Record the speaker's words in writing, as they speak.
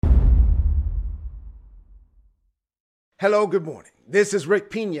Hello, good morning. This is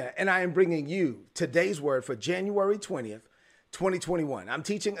Rick Pina, and I am bringing you today's word for January 20th, 2021. I'm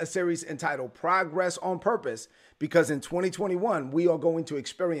teaching a series entitled Progress on Purpose because in 2021, we are going to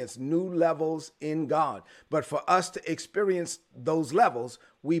experience new levels in God. But for us to experience those levels,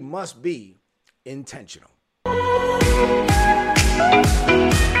 we must be intentional.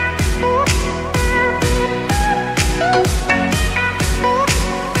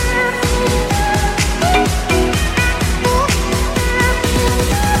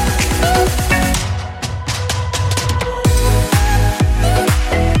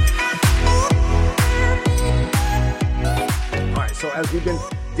 So as we've been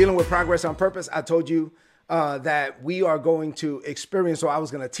dealing with progress on purpose, I told you that we are going to experience, or I was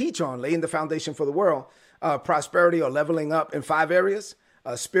going to teach on laying the foundation for the world, prosperity or leveling up in 5 areas,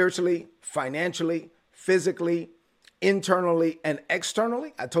 spiritually, financially, physically, internally, and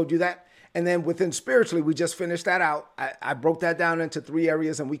externally. I told you that. And then within spiritually, we just finished that out. I broke that down into 3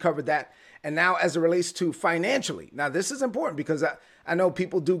 areas and we covered that. And now as it relates to financially, now this is important because I know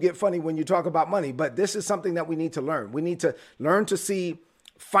people do get funny when you talk about money, but this is something that we need to learn. We need to learn to see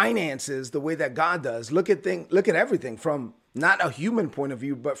finances the way that God does. Look at everything from not a human point of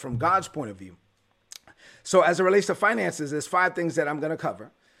view, but from God's point of view. So as it relates to finances, there's 5 things that I'm going to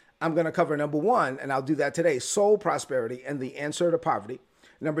cover. I'm going to cover number 1, and I'll do that today, soul prosperity and the answer to poverty.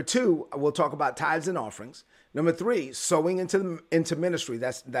 Number 2, we'll talk about tithes and offerings. Number 3, sowing into ministry.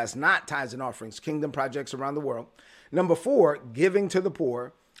 That's not tithes and offerings, kingdom projects around the world. Number 4, giving to the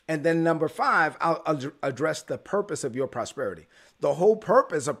poor. And then number 5, I'll address the purpose of your prosperity. The whole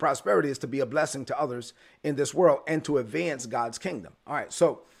purpose of prosperity is to be a blessing to others in this world and to advance God's kingdom. All right,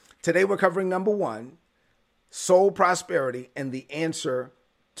 so today we're covering number 1, soul prosperity and the answer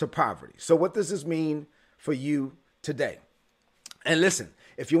to poverty. So what does this mean for you today? And listen,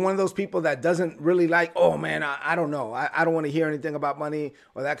 if you're one of those people that doesn't really like, oh man, I don't know, I don't want to hear anything about money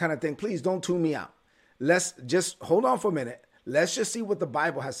or that kind of thing, please don't tune me out. Let's just hold on for a minute. Let's just see what the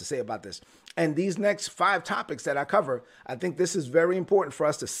Bible has to say about this. And these next 5 topics that I cover, I think this is very important for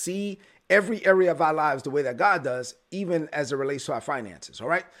us to see every area of our lives the way that God does, even as it relates to our finances. All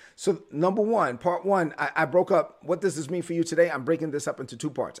right. So number 1, part 1, I broke up. What does this mean for you today? I'm breaking this up into 2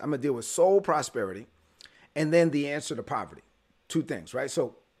 parts. I'm going to deal with soul prosperity and then the answer to poverty. 2 things, right?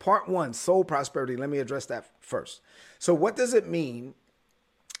 So part 1, soul prosperity. Let me address that first. So what does it mean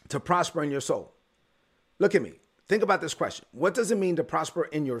to prosper in your soul? Look at me. Think about this question. What does it mean to prosper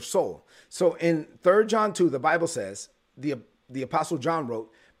in your soul? So in 3 John 2, the Bible says, the Apostle John wrote,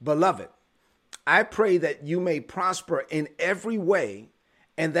 "Beloved, I pray that you may prosper in every way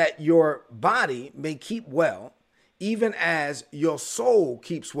and that your body may keep well, even as your soul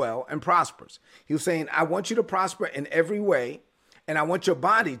keeps well and prospers." He was saying, I want you to prosper in every way, and I want your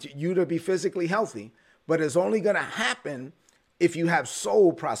body, you to be physically healthy, but it's only going to happen if you have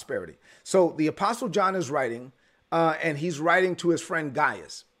soul prosperity. So the Apostle John is writing, and he's writing to his friend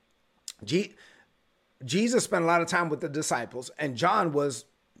Gaius. Jesus spent a lot of time with the disciples, and John was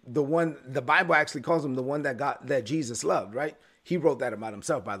the one, the Bible actually calls him the one that Jesus loved, right? He wrote that about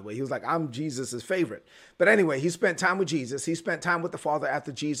himself, by the way. He was like, I'm Jesus's favorite. But anyway, he spent time with Jesus. He spent time with the Father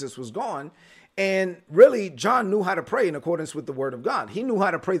after Jesus was gone. And really, John knew how to pray in accordance with the word of God. He knew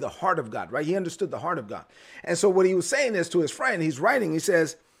how to pray the heart of God, right? He understood the heart of God. And so what he was saying is to his friend, he's writing, he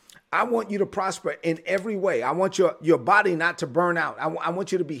says, I want you to prosper in every way. I want your body not to burn out. I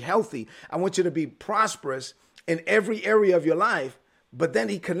want you to be healthy. I want you to be prosperous in every area of your life. But then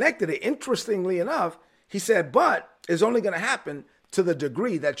he connected it. Interestingly enough, he said, but it's only going to happen to the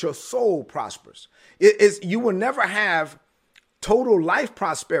degree that your soul prospers. You will never have total life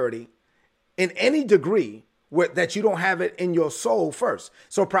prosperity in any degree that you don't have it in your soul first.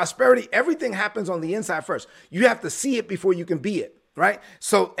 So prosperity, everything happens on the inside first. You have to see it before you can be it. Right.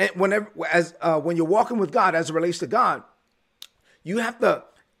 So when you're walking with God as it relates to God, you have to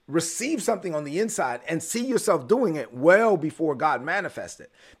receive something on the inside and see yourself doing it well before God manifests it.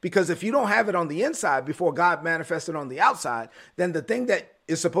 Because if you don't have it on the inside before God manifests it on the outside, then the thing that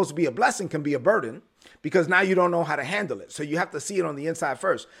is supposed to be a blessing can be a burden because now you don't know how to handle it. So you have to see it on the inside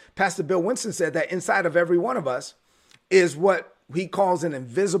first. Pastor Bill Winston said that inside of every one of us is what he calls an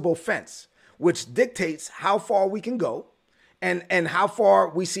invisible fence, which dictates how far we can go and how far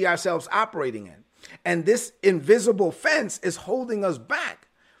we see ourselves operating in. And this invisible fence is holding us back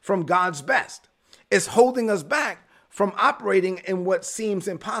from God's best. It's holding us back from operating in what seems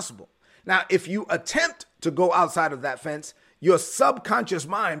impossible. Now, if you attempt to go outside of that fence, your subconscious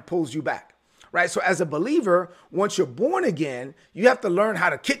mind pulls you back, right? So as a believer, once you're born again, you have to learn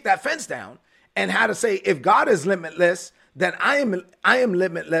how to kick that fence down and how to say, if God is limitless, then I am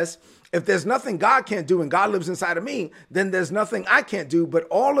limitless. If there's nothing God can't do and God lives inside of me, then there's nothing I can't do. But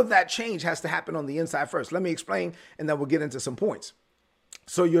all of that change has to happen on the inside first. Let me explain, and then we'll get into some points.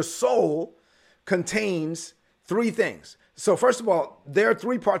 So your soul contains three things. So first of all, there are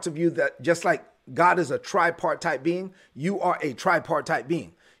three parts of you that, just like God is a tripartite being, you are a tripartite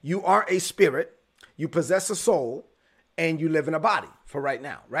being. You are a spirit, you possess a soul, and you live in a body for right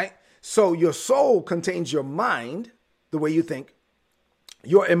now, right? So your soul contains your mind, the way you think,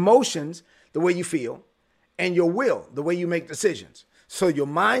 your emotions, the way you feel, and your will, the way you make decisions. So your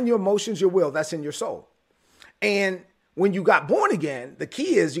mind, your emotions, your will, that's in your soul. And when you got born again, the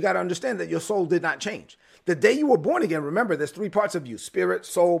key is you got to understand that your soul did not change. The day you were born again, remember, there's three parts of you: spirit,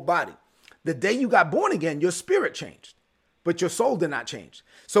 soul, body. The day you got born again, your spirit changed, but your soul did not change.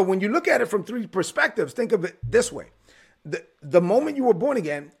 So when you look at it from three perspectives, think of it this way. The moment you were born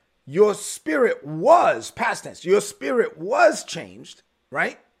again, your spirit was, past tense, your spirit was changed,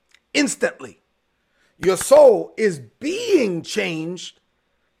 right? Instantly. Your soul is being changed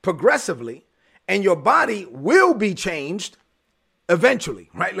progressively, and your body will be changed eventually,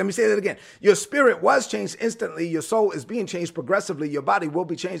 right? Let me say that again. Your spirit was changed instantly. Your soul is being changed progressively. Your body will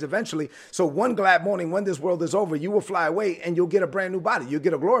be changed eventually. So one glad morning, when this world is over, you will fly away and you'll get a brand new body. You'll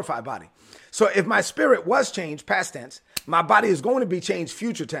get a glorified body. So if my spirit was changed, past tense, my body is going to be changed,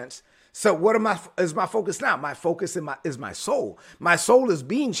 future tense. So what is my focus now? My focus is my soul. My soul is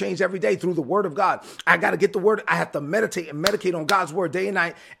being changed every day through the word of God. I got to get the word. I have to meditate and medicate on God's word day and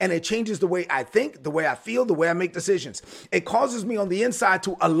night. And it changes the way I think, the way I feel, the way I make decisions. It causes me on the inside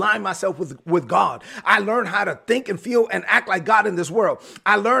to align myself with God. I learn how to think and feel and act like God in this world.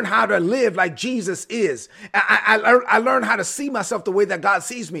 I learn how to live like Jesus is. I learn how to see myself the way that God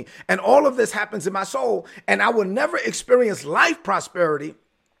sees me. And all of this happens in my soul. And I will never experience life prosperity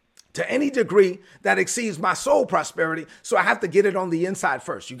to any degree that exceeds my soul prosperity. So I have to get it on the inside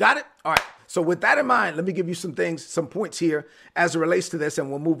first. You got it? All right. So with that in mind, let me give you some points here as it relates to this, and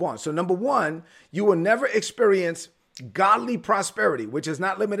we'll move on. So number one, you will never experience godly prosperity, which is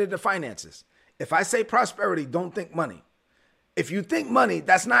not limited to finances. If I say prosperity, don't think money. If you think money,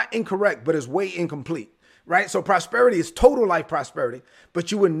 that's not incorrect, but it's way incomplete, right? So prosperity is total life prosperity,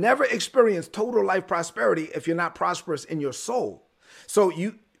 but you will never experience total life prosperity if you're not prosperous in your soul. So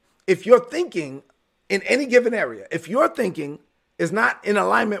if you're thinking in any given area, if your thinking is not in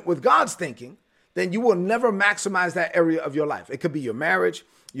alignment with God's thinking, then you will never maximize that area of your life. It could be your marriage,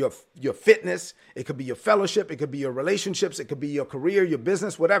 your fitness, it could be your fellowship, it could be your relationships, it could be your career, your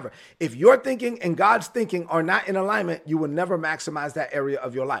business, whatever. If your thinking and God's thinking are not in alignment, you will never maximize that area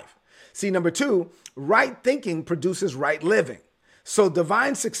of your life. See, number two, right thinking produces right living. So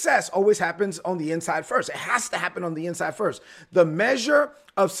divine success always happens on the inside first. It has to happen on the inside first. The measure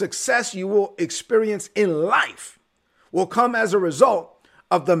of success you will experience in life will come as a result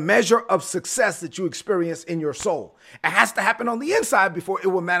of the measure of success that you experience in your soul. It has to happen on the inside before it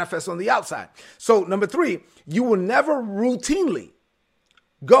will manifest on the outside. So number three, you will never routinely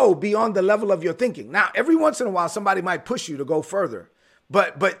go beyond the level of your thinking. Now, every once in a while, somebody might push you to go further,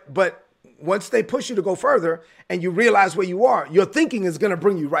 but once they push you to go further and you realize where you are, your thinking is going to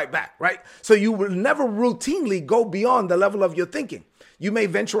bring you right back, right? So you will never routinely go beyond the level of your thinking. You may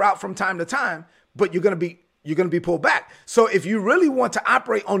venture out from time to time, but you're going to be pulled back. So if you really want to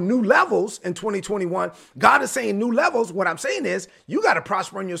operate on new levels in 2021, God is saying new levels. What I'm saying is you got to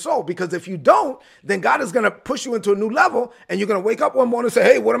prosper in your soul, because if you don't, then God is going to push you into a new level and you're going to wake up one morning and say,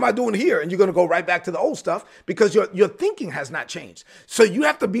 hey, what am I doing here? And you're going to go right back to the old stuff because your thinking has not changed. So you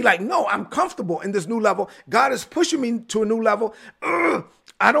have to be like, no, I'm comfortable in this new level. God is pushing me to a new level.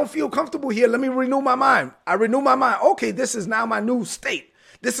 I don't feel comfortable here. Let me renew my mind. I renew my mind. Okay, this is now my new state.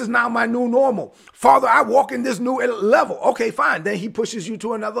 This is now my new normal. Father, I walk in this new level. Okay, fine. Then he pushes you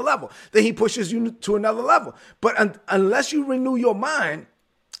to another level. Then he pushes you to another level. But unless you renew your mind,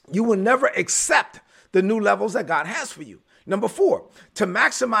 you will never accept the new levels that God has for you. Number four, to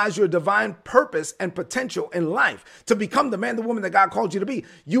maximize your divine purpose and potential in life, to become the man, the woman that God called you to be,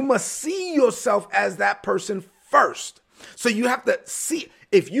 you must see yourself as that person first. So you have to see.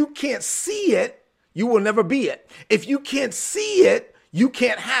 If you can't see it, you will never be it. If you can't see it, you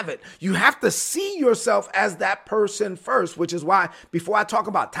can't have it. You have to see yourself as that person first, which is why before I talk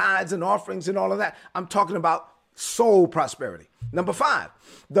about tithes and offerings and all of that, I'm talking about soul prosperity. Number five,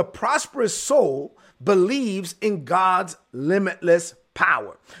 the prosperous soul believes in God's limitless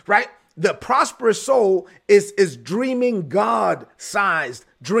power, right? The prosperous soul is dreaming God-sized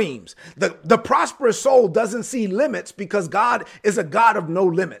dreams. The prosperous soul doesn't see limits because God is a God of no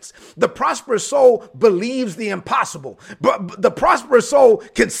limits. The prosperous soul believes the impossible, but the prosperous soul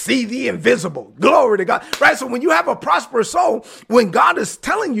can see the invisible. Glory to God, right? So when you have a prosperous soul, when God is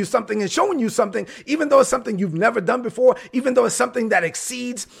telling you something and showing you something, even though it's something you've never done before, even though it's something that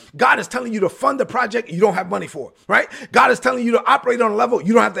exceeds, God is telling you to fund the project you don't have money for, right? God is telling you to operate on a level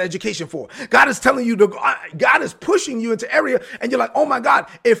you don't have the education for. God is telling you God is pushing you into area and you're like, oh my God,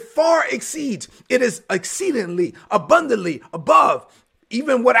 it far exceeds. It is exceedingly, abundantly, above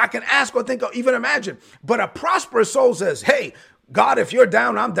even what I can ask or think or even imagine. But a prosperous soul says, hey, God, if you're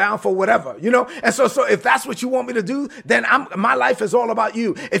down, I'm down for whatever, And so if that's what you want me to do, then my life is all about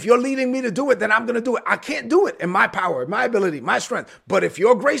you. If you're leading me to do it, then I'm going to do it. I can't do it in my power, my ability, my strength. But if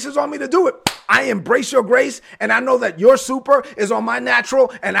your grace is on me to do it, I embrace your grace. And I know that your super is on my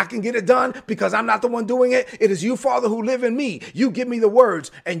natural and I can get it done because I'm not the one doing it. It is you, Father, who live in me. You give me the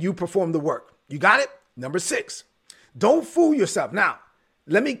words and you perform the work. You got it? Number 6, don't fool yourself. Now,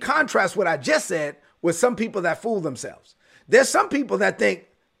 let me contrast what I just said with some people that fool themselves. There's some people that think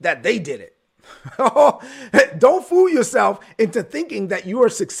that they did it. Don't fool yourself into thinking that you are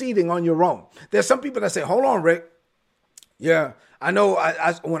succeeding on your own. There's some people that say, hold on, Rick. Yeah, I know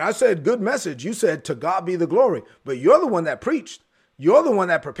when I said good message, you said to God be the glory, but you're the one that preached. You're the one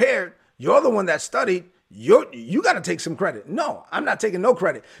that prepared. You're the one that studied. You got to take some credit. No, I'm not taking no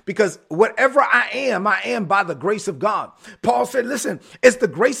credit because whatever I am by the grace of God. Paul said, listen, it's the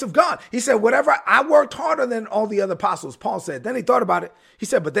grace of God. He said, whatever I worked harder than all the other apostles, Paul said. Then he thought about it. He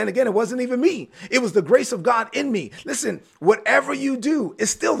said, but then again, it wasn't even me. It was the grace of God in me. Listen, whatever you do is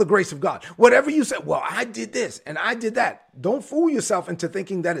still the grace of God. Whatever you say, well, I did this and I did that. Don't fool yourself into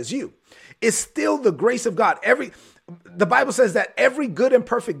thinking that is you. It's still the grace of God. The Bible says that every good and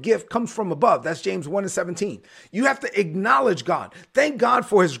perfect gift comes from above. That's James 1:17. You have to acknowledge God. Thank God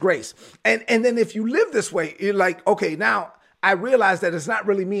for his grace. And then if you live this way, you're like, okay, now I realize that it's not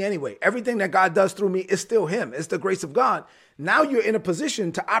really me anyway. Everything that God does through me is still him. It's the grace of God. Now you're in a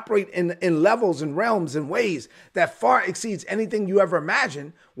position to operate in levels and realms and ways that far exceeds anything you ever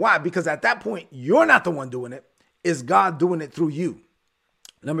imagined. Why? Because at that point, you're not the one doing it. It's God doing it through you.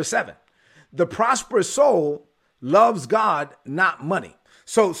 Number 7, the prosperous soul loves God, not money.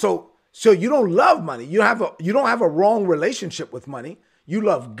 So you don't love money. You don't have a wrong relationship with money. You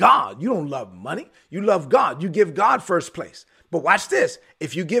love God. You don't love money. You love God. You give God first place. But watch this.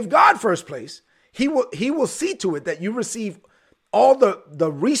 If you give God first place, he will see to it that you receive all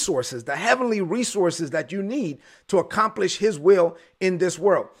the resources, the heavenly resources that you need to accomplish his will in this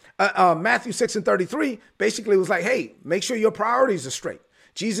world. Matthew 6:33 basically was like, hey, make sure your priorities are straight.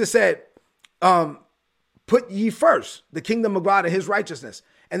 Jesus said, put ye first the kingdom of God and his righteousness,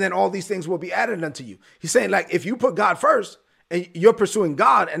 and then all these things will be added unto you. He's saying, like, if you put God first and you're pursuing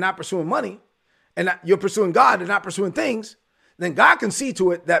God and not pursuing money, and you're pursuing God and not pursuing things, then God can see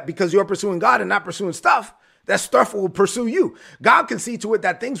to it that because you're pursuing God and not pursuing stuff, that stuff will pursue you. God can see to it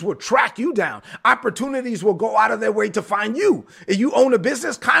that things will track you down. Opportunities will go out of their way to find you. If you own a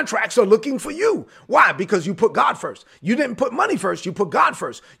business, contracts are looking for you. Why? Because you put God first. You didn't put money first. You put God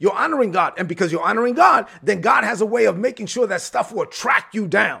first. You're honoring God. And because you're honoring God, then God has a way of making sure that stuff will track you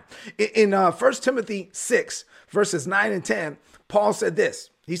down. In 1 Timothy 6, verses 9 and 10, Paul said this.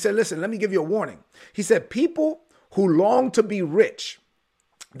 He said, listen, let me give you a warning. He said, people who long to be rich,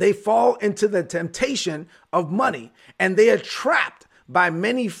 they fall into the temptation of money, and they are trapped by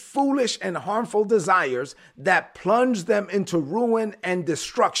many foolish and harmful desires that plunge them into ruin and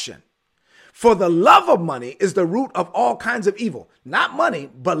destruction. For the love of money is the root of all kinds of evil. Not money,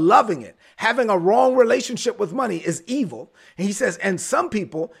 but loving it. Having a wrong relationship with money is evil. And he says, and some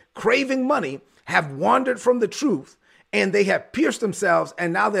people craving money have wandered from the truth, and they have pierced themselves,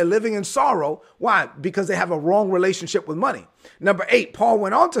 and now they're living in sorrow. Why? Because they have a wrong relationship with money. Number 8, Paul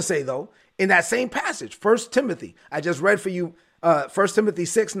went on to say, though, in that same passage, 1 Timothy, I just read for you 1 Timothy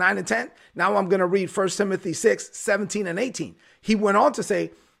 6, 9 and 10. Now I'm going to read 1 Timothy 6, 17 and 18. He went on to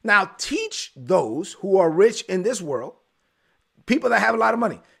say, now teach those who are rich in this world, people that have a lot of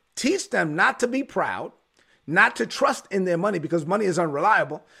money, teach them not to be proud, not to trust in their money because money is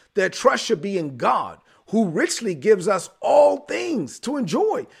unreliable. Their trust should be in God, who richly gives us all things to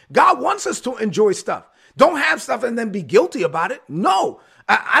enjoy. God wants us to enjoy stuff. Don't have stuff and then be guilty about it. No,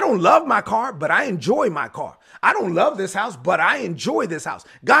 I don't love my car, but I enjoy my car. I don't love this house, but I enjoy this house.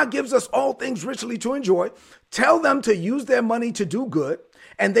 God gives us all things richly to enjoy. Tell them to use their money to do good,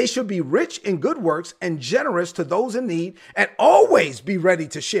 and they should be rich in good works and generous to those in need, and always be ready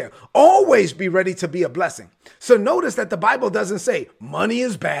to share. Always be ready to be a blessing. So notice that the Bible doesn't say money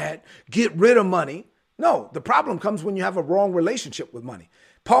is bad, get rid of money. No, the problem comes when you have a wrong relationship with money.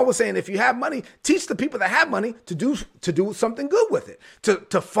 Paul was saying, if you have money, teach the people that have money to do something good with it,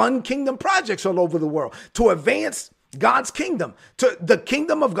 to fund kingdom projects all over the world, to advance God's kingdom. The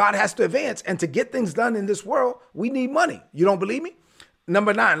kingdom of God has to advance, and to get things done in this world, we need money. You don't believe me?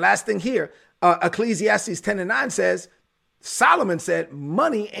 Number 9, last thing here, Ecclesiastes 10:9 says, Solomon said,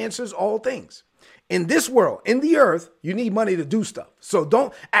 money answers all things. In this world, in the earth, you need money to do stuff. So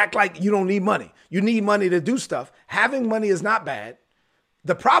don't act like you don't need money. You need money to do stuff. Having money is not bad.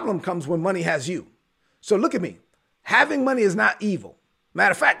 The problem comes when money has you. So look at me. Having money is not evil.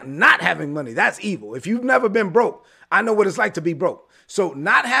 Matter of fact, not having money, that's evil. If you've never been broke, I know what it's like to be broke. So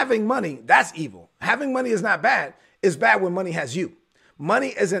not having money, that's evil. Having money is not bad. It's bad when money has you. Money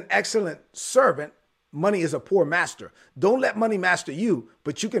is an excellent servant. Money is a poor master. Don't let money master you,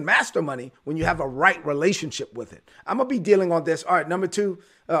 but you can master money when you have a right relationship with it. I'm going to be dealing on this. All right, number 2,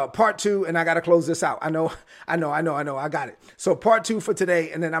 part 2, and I got to close this out. I know. I got it. So part 2 for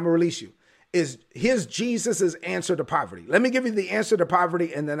today, and then I'm going to release you, is here's Jesus's answer to poverty. Let me give you the answer to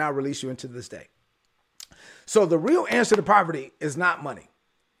poverty, and then I'll release you into this day. So the real answer to poverty is not money.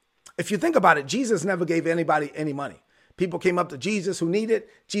 If you think about it, Jesus never gave anybody any money. People came up to Jesus who needed.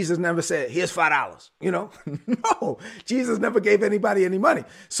 Jesus never said, here's $5, No, Jesus never gave anybody any money.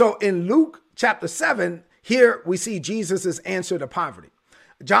 So in Luke chapter 7, here we see Jesus's answer to poverty.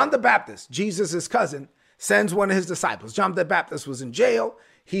 John the Baptist, Jesus's cousin, sends one of his disciples. John the Baptist was in jail.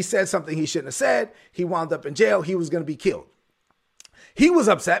 He said something he shouldn't have said. He wound up in jail. He was going to be killed. He was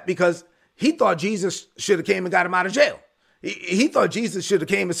upset because he thought Jesus should have came and got him out of jail. He thought Jesus should have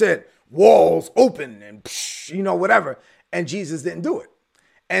came and said, walls open and whatever. And Jesus didn't do it.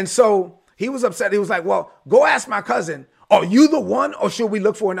 And so he was upset. He was like, well, go ask my cousin, are you the one or should we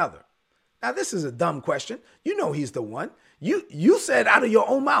look for another? Now, this is a dumb question. You know he's the one. You said out of your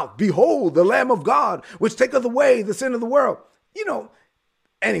own mouth, behold, the Lamb of God, which taketh away the sin of the world.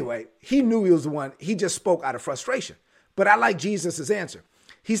 Anyway, he knew he was the one. He just spoke out of frustration. But I like Jesus's answer.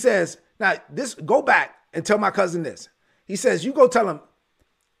 He says, now go back and tell my cousin this. He says, you go tell him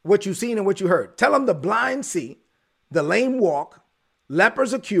what you've seen and what you heard. Tell him the blind see, the lame walk,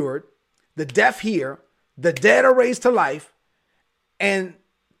 lepers are cured, the deaf hear, the dead are raised to life, and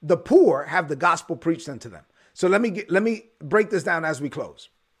the poor have the gospel preached unto them. So let me break this down as we close.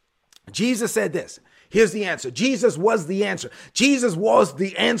 Jesus said this. Here's the answer. Jesus was the answer. Jesus was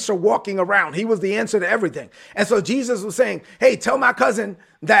the answer walking around. He was the answer to everything. And so Jesus was saying, hey, tell my cousin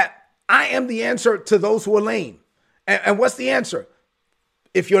that I am the answer to those who are lame. And what's the answer?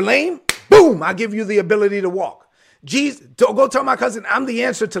 If you're lame, boom, I give you the ability to walk. Jesus, go tell my cousin, I'm the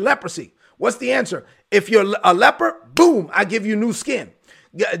answer to leprosy. What's the answer? If you're a leper, boom, I give you new skin.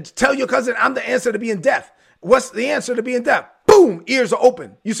 Tell your cousin, I'm the answer to being deaf. What's the answer to being deaf? Boom, ears are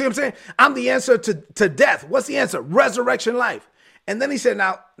open. You see what I'm saying? I'm the answer to death. What's the answer? Resurrection life. And then he said,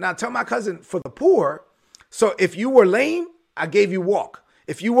 now tell my cousin for the poor. So if you were lame, I gave you walk.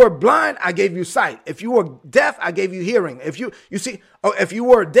 If you were blind, I gave you sight. If you were deaf, I gave you hearing. If you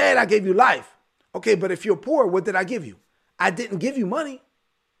were dead, I gave you life. Okay, but if you're poor, what did I give you? I didn't give you money.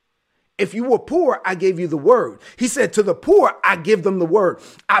 If you were poor, I gave you the word. He said, to the poor, I give them the word.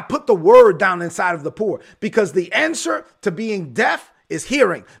 I put the word down inside of the poor because the answer to being deaf is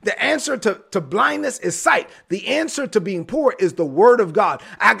hearing. The answer to blindness is sight. The answer to being poor is the word of God.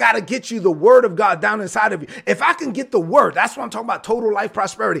 I got to get you the word of God down inside of you. If I can get the word, that's what I'm talking about, total life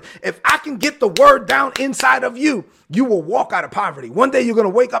prosperity. If I can get the word down inside of you, you will walk out of poverty. One day you're going to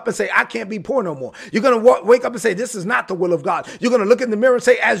wake up and say, I can't be poor no more. You're going to wake up and say, this is not the will of God. You're going to look in the mirror and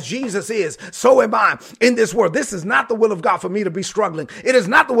say, as Jesus is, so am I in this world. This is not the will of God for me to be struggling. It is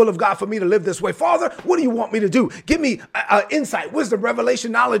not the will of God for me to live this way. Father, what do you want me to do? Give me insight, wisdom,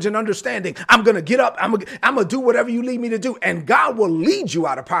 revelation, knowledge, and understanding. I'm going to get up. I'm going to do whatever you lead me to do. And God will lead you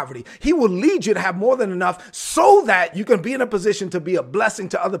out of poverty. He will lead you to have more than enough so that you can be in a position to be a blessing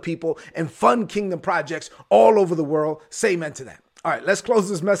to other people and fund kingdom projects all over the world. Say amen to that. All right, let's close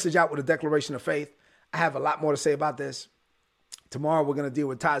this message out with a declaration of faith. I have a lot more to say about this. Tomorrow, we're going to deal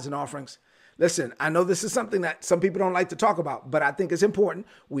with tithes and offerings. Listen, I know this is something that some people don't like to talk about, but I think it's important.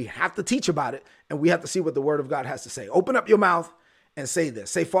 We have to teach about it, and we have to see what the word of God has to say. Open up your mouth and say this.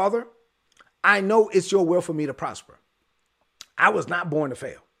 Say, Father, I know it's your will for me to prosper. I was not born to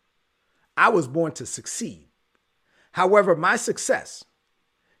fail. I was born to succeed. However, my success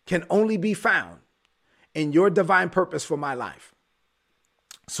can only be found in your divine purpose for my life.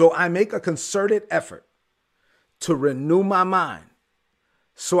 So I make a concerted effort to renew my mind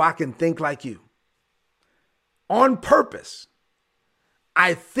so I can think like you. On purpose,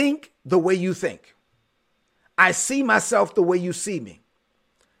 I think the way you think. I see myself the way you see me.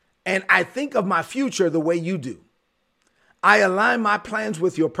 And I think of my future the way you do. I align my plans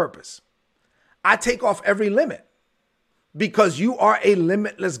with your purpose. I take off every limit because you are a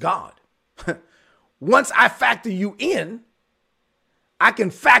limitless God. Once I factor you in, I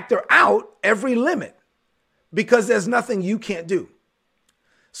can factor out every limit because there's nothing you can't do.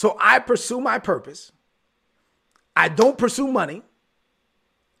 So I pursue my purpose. I don't pursue money.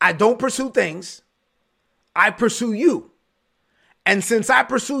 I don't pursue things. I pursue you. And since I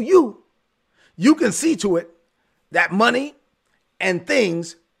pursue you, you can see to it that money and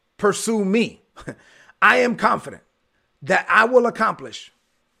things pursue me. I am confident that I will accomplish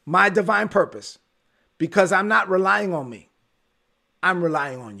my divine purpose because I'm not relying on me. I'm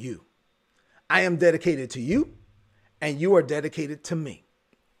relying on you. I am dedicated to you and you are dedicated to me.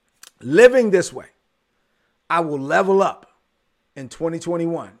 Living this way, I will level up in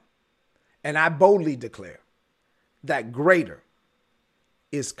 2021, and I boldly declare that greater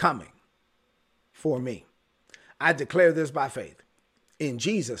is coming for me. I declare this by faith. In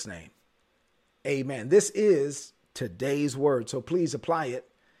Jesus' name, amen. This is today's word, so please apply it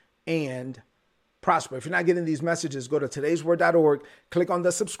and prosper. If you're not getting these messages, go to todaysword.org, click on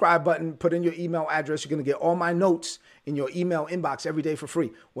the subscribe button, put in your email address. You're going to get all my notes in your email inbox every day for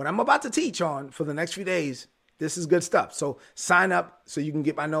free. What I'm about to teach on for the next few days, this is good stuff. So sign up so you can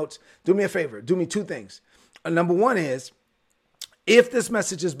get my notes. Do me a favor. Do me two things. Number one is, if this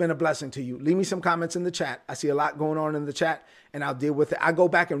message has been a blessing to you, leave me some comments in the chat. I see a lot going on in the chat and I'll deal with it. I go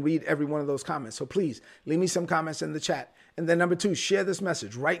back and read every one of those comments. So please leave me some comments in the chat. And then number two, share this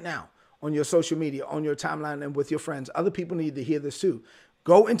message right now on your social media, on your timeline, and with your friends. Other people need to hear this too.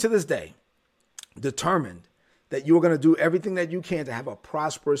 Go into this day determined that you're going to do everything that you can to have a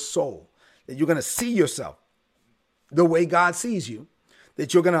prosperous soul, that you're going to see yourself the way God sees you,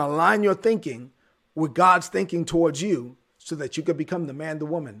 that you're going to align your thinking with God's thinking towards you so that you can become the man, the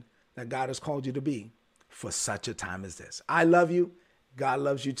woman that God has called you to be for such a time as this. I love you. God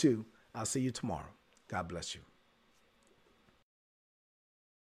loves you too. I'll see you tomorrow. God bless you.